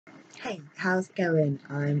Hey, how's it going?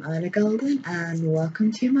 I'm IlaGolden and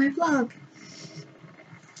welcome to my vlog.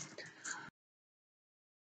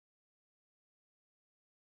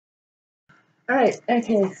 Alright,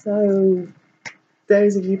 okay, so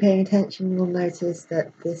those of you paying attention will notice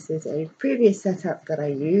that this is a previous setup that I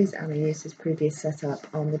used, and I used this previous setup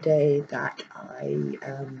on the day that I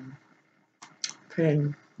put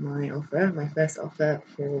in my offer, my first offer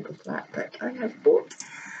for the flat that I have bought.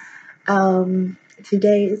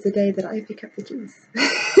 Today is the day that I pick up the keys.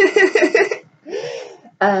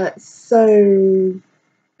 So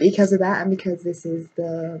because of that, and because this is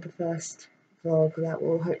the first vlog that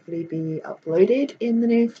will hopefully be uploaded in the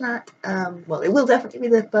new flat, well, it will definitely be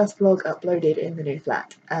the first vlog uploaded in the new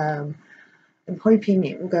flat. I'm hoping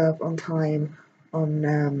it will go up on time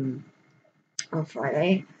on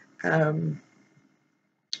Friday, but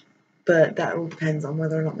that all depends on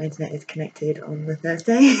whether or not my internet is connected on the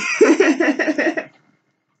Thursday.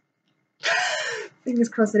 Fingers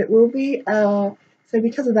crossed that it will be. So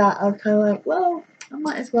because of that, I was kind of like, well, I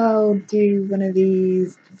might as well do one of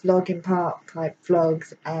these vlog in park type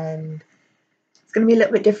vlogs, and it's going to be a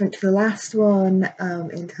little bit different to the last one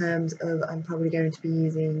in terms of I'm probably going to be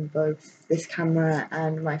using both this camera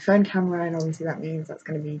and my phone camera, and obviously that means that's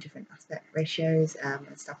going to be different aspect ratios and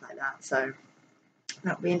stuff like that, so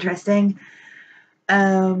that'll be interesting.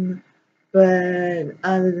 But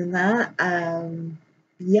other than that,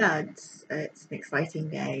 yeah, it's an exciting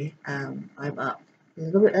day. I'm up a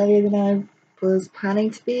little bit earlier than I was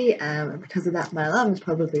planning to be, and because of that, my alarm is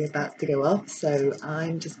probably about to go off. So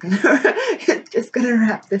I'm just gonna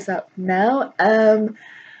wrap this up now, and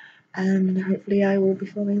hopefully I will be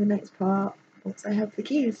filming the next part once I have the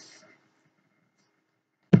keys.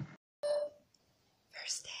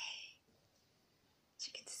 First day, as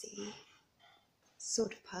you can see,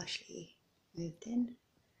 sort of partially moved in.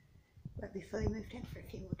 Won't be fully moved in for a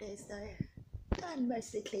few more days though. Done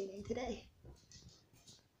mostly cleaning today.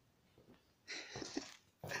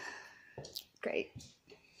 Great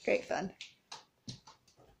fun.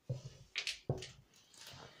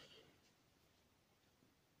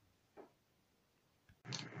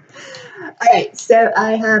 Alright, so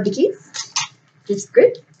I have the keys, which is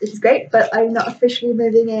good. This is great, but I'm not officially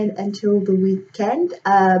moving in until the weekend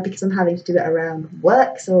because I'm having to do it around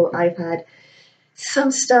work. So I've had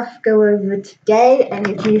some stuff go over today, and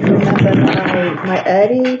if you remember my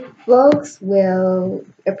early vlogs will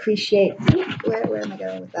appreciate where am I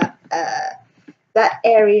going with that? That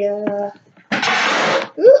area.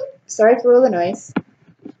 Ooh, sorry for all the noise.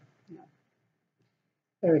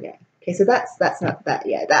 There we go. Okay, so that's not that.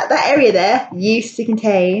 Yeah, that area there used to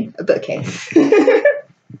contain a bookcase. The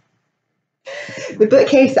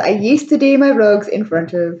bookcase that I used to do my vlogs in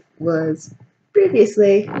front of was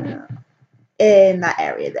previously in that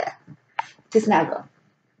area there. Just now gone.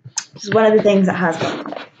 Which is one of the things that has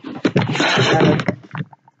gone.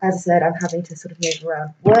 As I said, I'm having to sort of move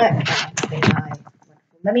around work, and I'm having my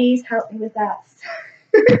wonderful mummies help me with that.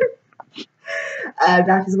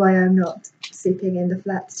 That is why I'm not sleeping in the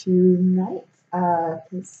flat tonight.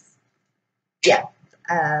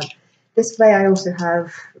 This way I also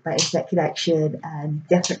have my internet connection and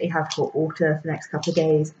definitely have hot water for the next couple of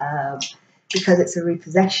days. Because it's a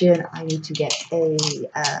repossession, I need to get a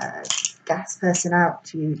gas person out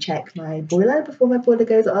to check my boiler before my boiler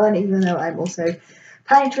goes on, even though I'm also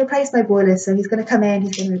planning to replace my boiler. So he's going to come in,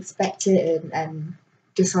 he's going to inspect it and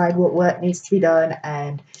decide what work needs to be done,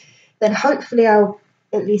 and then hopefully I'll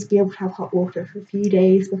at least be able to have hot water for a few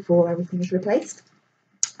days before everything is replaced.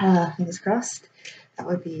 Fingers crossed. That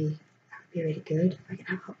would be really good if I can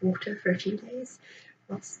have hot water for a few days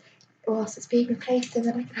whilst it's being replaced, and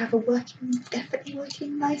then I can have a definitely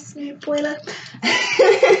working nice new boiler.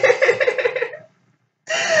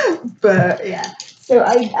 But yeah, so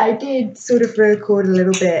I did sort of record a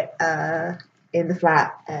little bit in the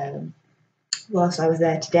flat whilst I was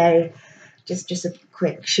there today. Just a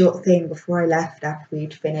quick short thing before I left after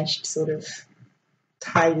we'd finished sort of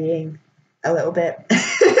tidying a little bit.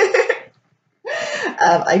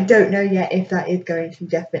 I don't know yet if that is going to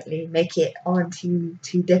definitely make it onto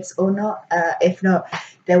this or not. If not,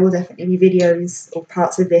 there will definitely be videos or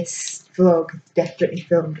parts of this vlog definitely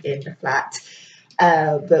filmed in the flat.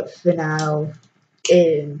 But for now,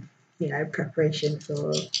 in preparation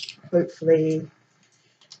for hopefully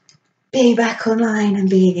being back online and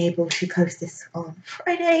being able to post this on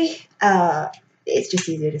Friday, it's just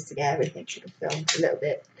easier just to get everything sort of filmed a little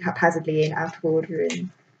bit haphazardly and out of order and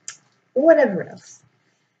whatever else.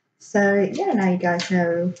 So yeah, now you guys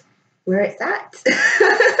know where it's at.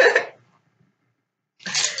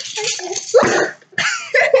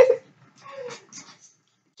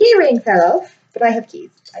 Keyring fell off. But I have keys.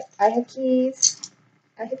 I have keys.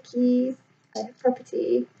 I have keys. I have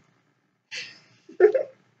property.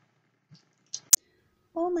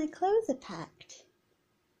 All my clothes are packed.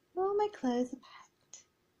 All my clothes are packed.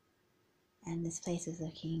 And this place is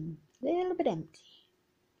looking a little bit empty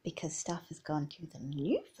because stuff has gone to the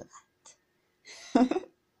new flat.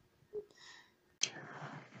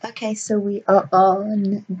 Okay, so we are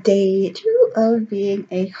on day 2 of being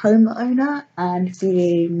a homeowner and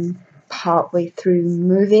being partway through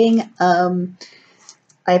moving. I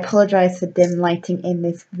apologise for dim lighting in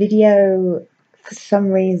this video. For some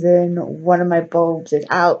reason, one of my bulbs is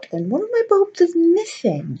out and one of my bulbs is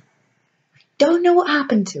missing. Don't know what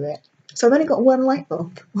happened to it. So I've only got one light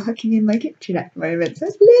bulb working in my kitchen at the moment, so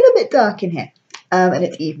it's a little bit dark in here. And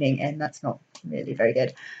it's evening, and that's not really very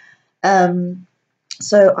good.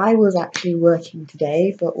 So I was actually working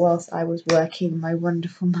today, but whilst I was working, my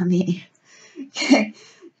wonderful mummy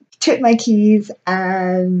took my keys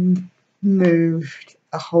and moved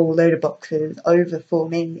a whole load of boxes over for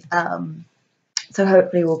me. So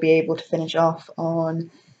hopefully we'll be able to finish off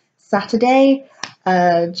on Saturday,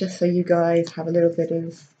 just so you guys have a little bit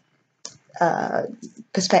of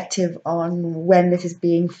perspective on when this is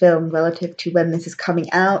being filmed relative to when this is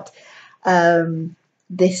coming out.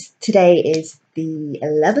 Today is the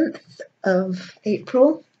 11th of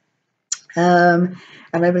April, and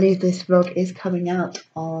I believe this vlog is coming out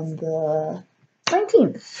on the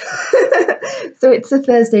 19th, so it's the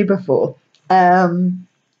Thursday before.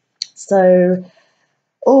 So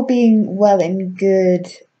all being well and good,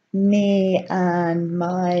 me and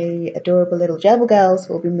my adorable little gerbil girls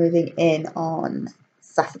will be moving in on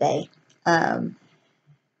Saturday.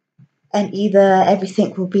 And either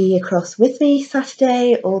everything will be across with me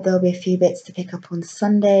Saturday, or there'll be a few bits to pick up on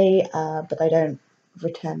Sunday, but I don't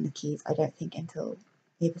return the keys, I don't think, until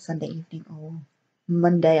either Sunday evening or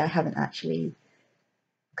Monday. I haven't actually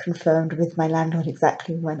confirmed with my landlord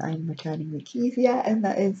exactly when I'm returning the keys yet, and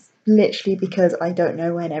that is literally because I don't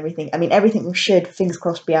know when everything should, fingers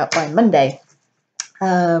crossed, be out by Monday.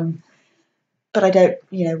 But I don't,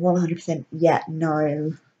 100% yet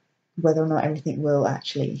know whether or not everything will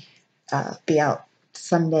actually be out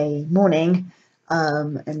Sunday morning,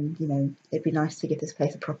 and it'd be nice to give this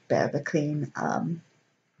place a proper bit of a clean,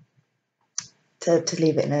 to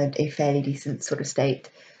leave it in a fairly decent sort of state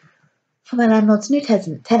for my landlord's new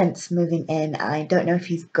tenants moving in. I don't know if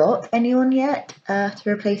he's got anyone yet to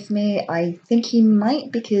replace me. I think he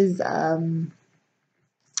might, because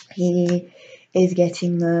he is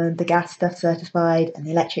getting the gas stuff certified and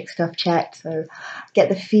the electric stuff checked, so I get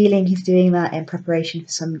the feeling he's doing that in preparation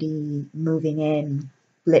for somebody moving in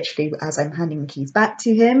literally as I'm handing the keys back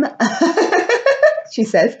to him. She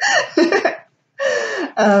says. But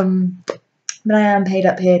I am paid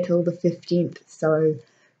up here till the 15th, so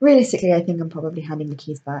realistically I think I'm probably handing the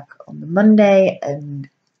keys back on the Monday, and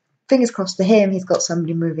fingers crossed for him, he's got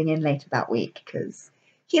somebody moving in later that week, because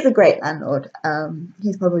he's a great landlord.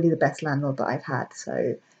 He's probably the best landlord that I've had.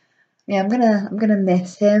 So yeah, I'm gonna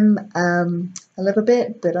miss him a little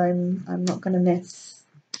bit, but I'm not gonna miss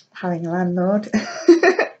having a landlord.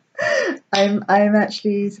 I'm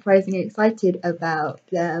actually surprisingly excited about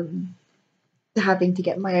having to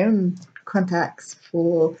get my own contacts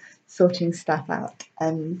for sorting stuff out,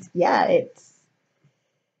 and yeah.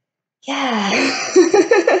 Yeah.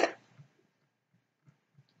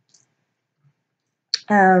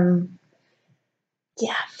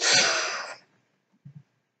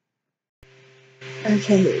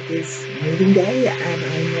 Okay, it is moving day, and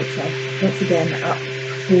I'm once again up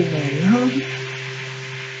for my alarm.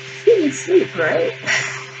 Feeling sleep, right?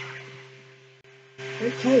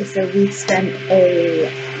 Okay, so we've spent a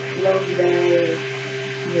long day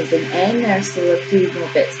moving in. There are still a few more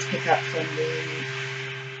bits to pick up from the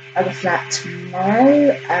other flat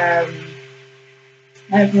tomorrow.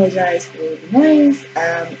 I apologise for the noise.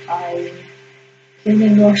 I'm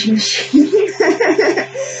cleaning the washing machine,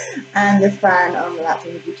 and the fan on the laptop,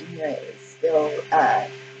 as you can hear, is still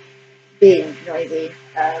being noisy.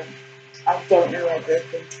 I don't know where the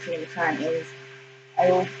thing to clean the fan is.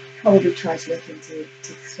 I will probably try to look into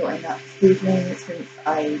sorting that this evening, since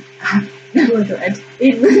I have no other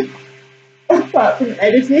entertainment apart from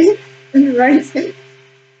editing and writing.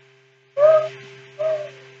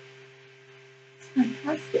 It's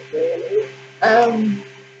fantastic, really.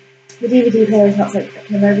 The DVD player is not something that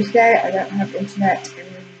came over today. I don't have internet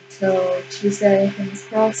until Tuesday, fingers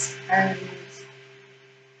crossed, and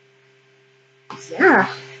yeah.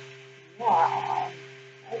 I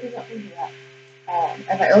did not think of that.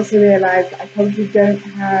 And I also realised I probably don't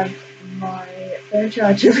have my phone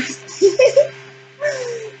charger with me.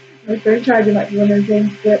 My phone charger might be one of those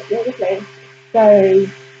things that you're the same. So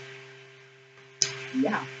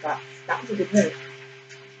yeah, that was a good move.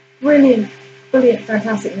 Brilliant,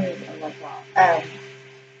 fantastic move on my part.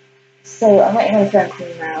 So I'm waiting on a phone call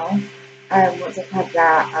now. Once I've had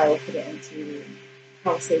that, I will put it into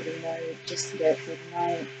power saving mode just to go through the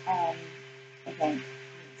night. I think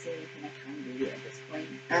that's the only thing I can do at this point.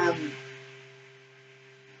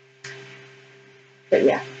 But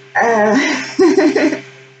yeah,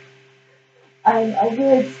 I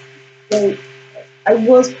would like. I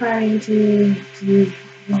was planning to use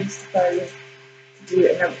the phone to do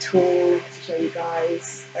another tour to show you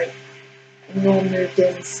guys like a more moved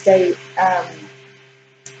in state.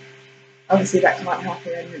 Obviously that can't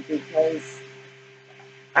happen because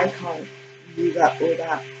I can't use up all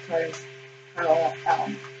that phone power.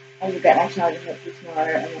 I will get my charger hopefully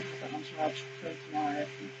tomorrow and then have it on charge from tomorrow.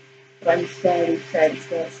 But I'm fairly certain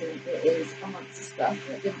it is amongst the stuff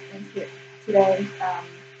that didn't make it today.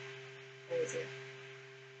 Where is it?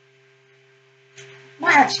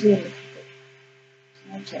 Might actually be in the pocket.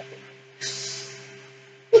 I'll check.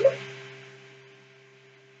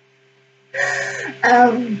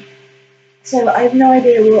 So I have no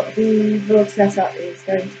idea what the vlog setup is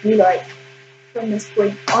going to be like from this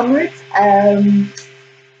point onwards.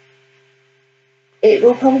 It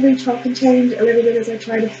will probably chop and change a little bit as I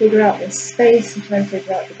try to figure out this space and try to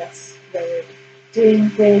figure out the best way of doing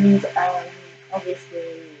things.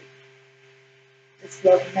 Obviously, this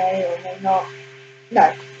vlog may or may not.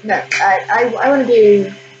 No. I want to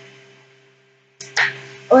do.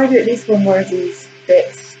 I want to do at least one more of these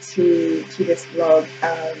bits to this vlog.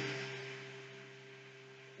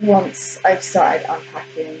 Once I've started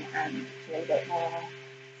unpacking and feel a bit more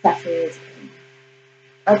settled,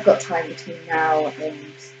 I've got time between now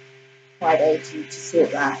and Friday to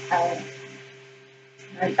sort that.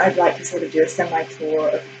 I'd like to sort of do a semi-tour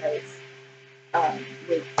of the place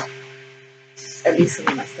with at least some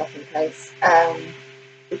of my stuff in place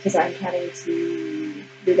because I'm planning to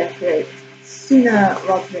redecorate sooner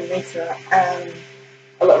rather than later.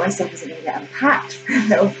 A lot of my stuff isn't going to get unpacked for a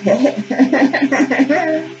little bit.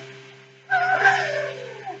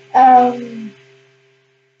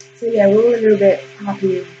 So yeah, we're all a little bit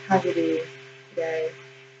happy, haggity today.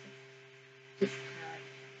 Just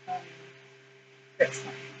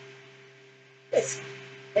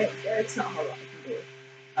it's not a whole lot I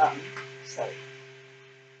can do. So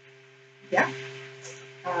yeah.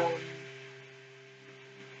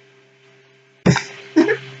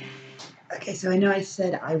 Okay, so I know I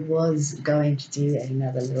said I was going to do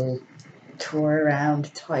another little tour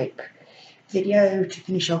around type video to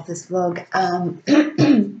finish off this vlog,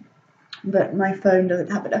 but my phone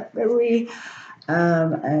doesn't have enough memory,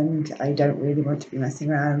 and I don't really want to be messing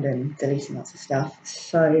around and deleting lots of stuff,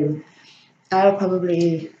 so I'll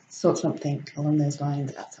probably sort something along those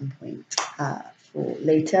lines at some point for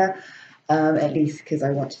later, at least because I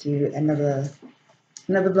want to do another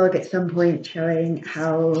vlog at some point showing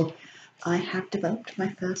how I have developed my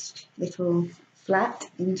first little flat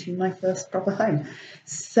into my first proper home.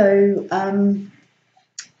 So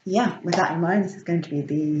yeah, with that in mind, this is going to be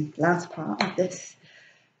the last part of this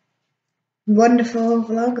wonderful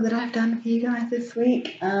vlog that I've done for you guys this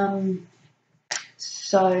week. So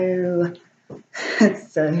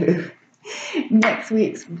next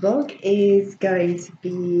week's vlog is going to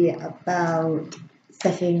be about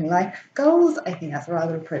setting life goals. I think that's a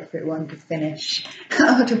rather appropriate one to finish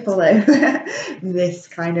or to follow this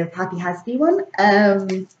kind of happy hasty one.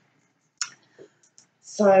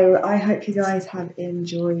 So I hope you guys have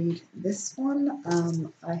enjoyed this one.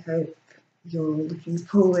 I hope you're looking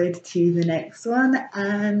forward to the next one,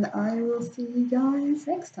 and I will see you guys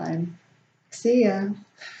next time. See ya.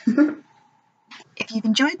 If you've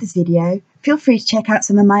enjoyed this video, feel free to check out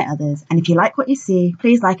some of my others, and if you like what you see,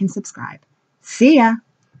 please like and subscribe. See ya!